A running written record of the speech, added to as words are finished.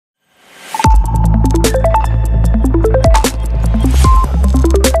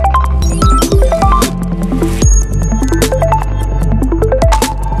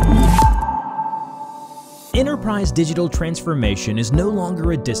enterprise digital transformation is no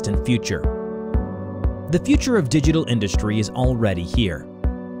longer a distant future. The future of digital industry is already here.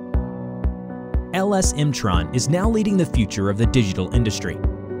 Mtron is now leading the future of the digital industry.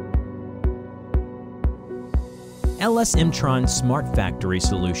 Mtron's Smart Factory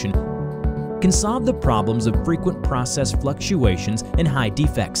solution can solve the problems of frequent process fluctuations and high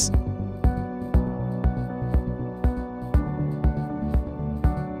defects.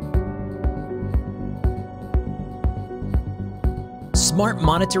 Smart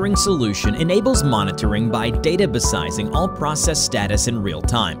Monitoring solution enables monitoring by databasizing all process status in real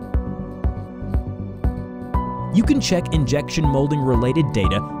time. You can check injection molding related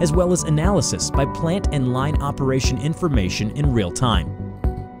data as well as analysis by plant and line operation information in real time.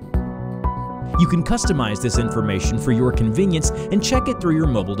 You can customize this information for your convenience and check it through your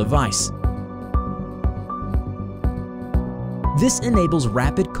mobile device. This enables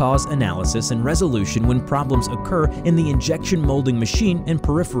rapid cause analysis and resolution when problems occur in the injection molding machine and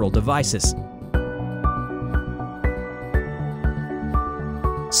peripheral devices.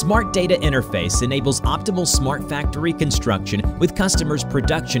 Smart Data Interface enables optimal smart factory construction with customers'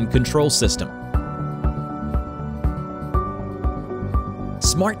 production control system.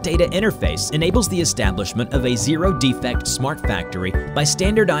 Smart Data Interface enables the establishment of a zero-defect smart factory by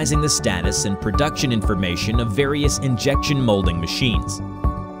standardizing the status and production information of various injection molding machines.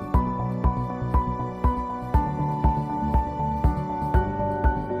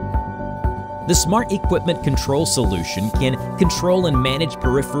 The Smart Equipment Control solution can control and manage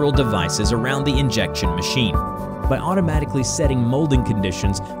peripheral devices around the injection machine by automatically setting molding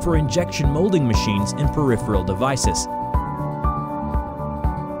conditions for injection molding machines and peripheral devices.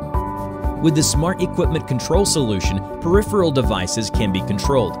 With the Smart Equipment Control solution, peripheral devices can be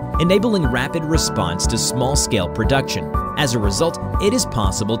controlled, enabling rapid response to small-scale production. As a result, it is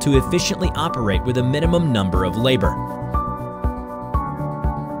possible to efficiently operate with a minimum number of labor.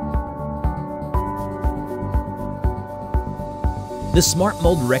 The Smart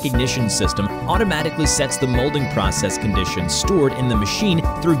Mold Recognition System automatically sets the molding process conditions stored in the machine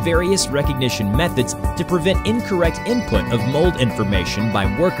through various recognition methods to prevent incorrect input of mold information by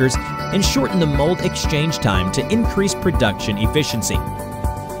workers and shorten the mold exchange time to increase production efficiency.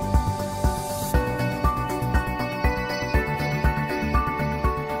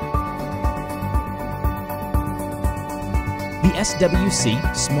 The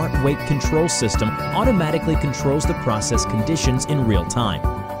SWC Smart Weight Control System automatically controls the process conditions in real time.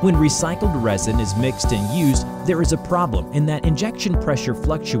 When recycled resin is mixed and used, there is a problem in that injection pressure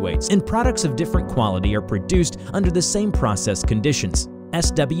fluctuates and products of different quality are produced under the same process conditions.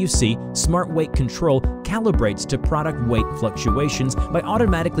 SWC Smart Weight Control calibrates to product weight fluctuations by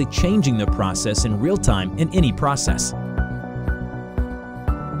automatically changing the process in real time in any process.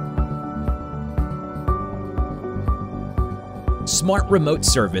 Smart Remote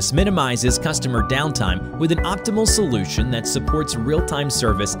Service minimizes customer downtime with an optimal solution that supports real-time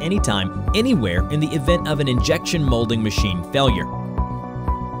service anytime, anywhere in the event of an injection molding machine failure.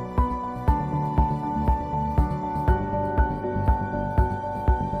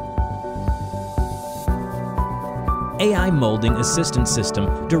 AI Molding Assistance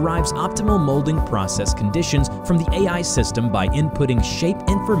System derives optimal molding process conditions from the AI system by inputting shape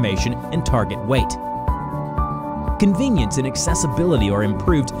information and target weight. Convenience and accessibility are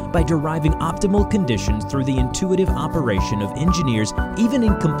improved by deriving optimal conditions through the intuitive operation of engineers even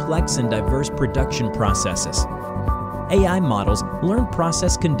in complex and diverse production processes. AI models learn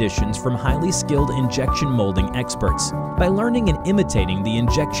process conditions from highly skilled injection molding experts by learning and imitating the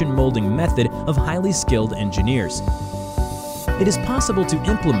injection molding method of highly skilled engineers. It is possible to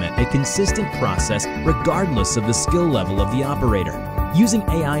implement a consistent process regardless of the skill level of the operator. Using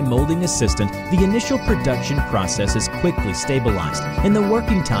AI Molding Assistant, the initial production process is quickly stabilized and the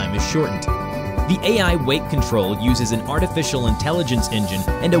working time is shortened. The AI weight control uses an artificial intelligence engine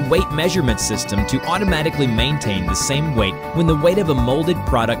and a weight measurement system to automatically maintain the same weight when the weight of a molded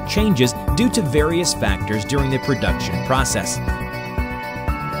product changes due to various factors during the production process.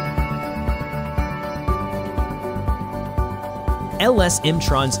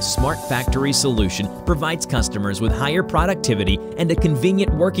 Mtron's Smart Factory solution provides customers with higher productivity and a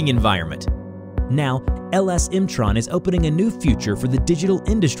convenient working environment. Now, Mtron is opening a new future for the digital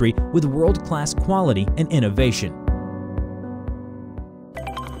industry with world-class quality and innovation.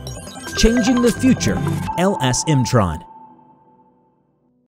 Changing the future, Mtron.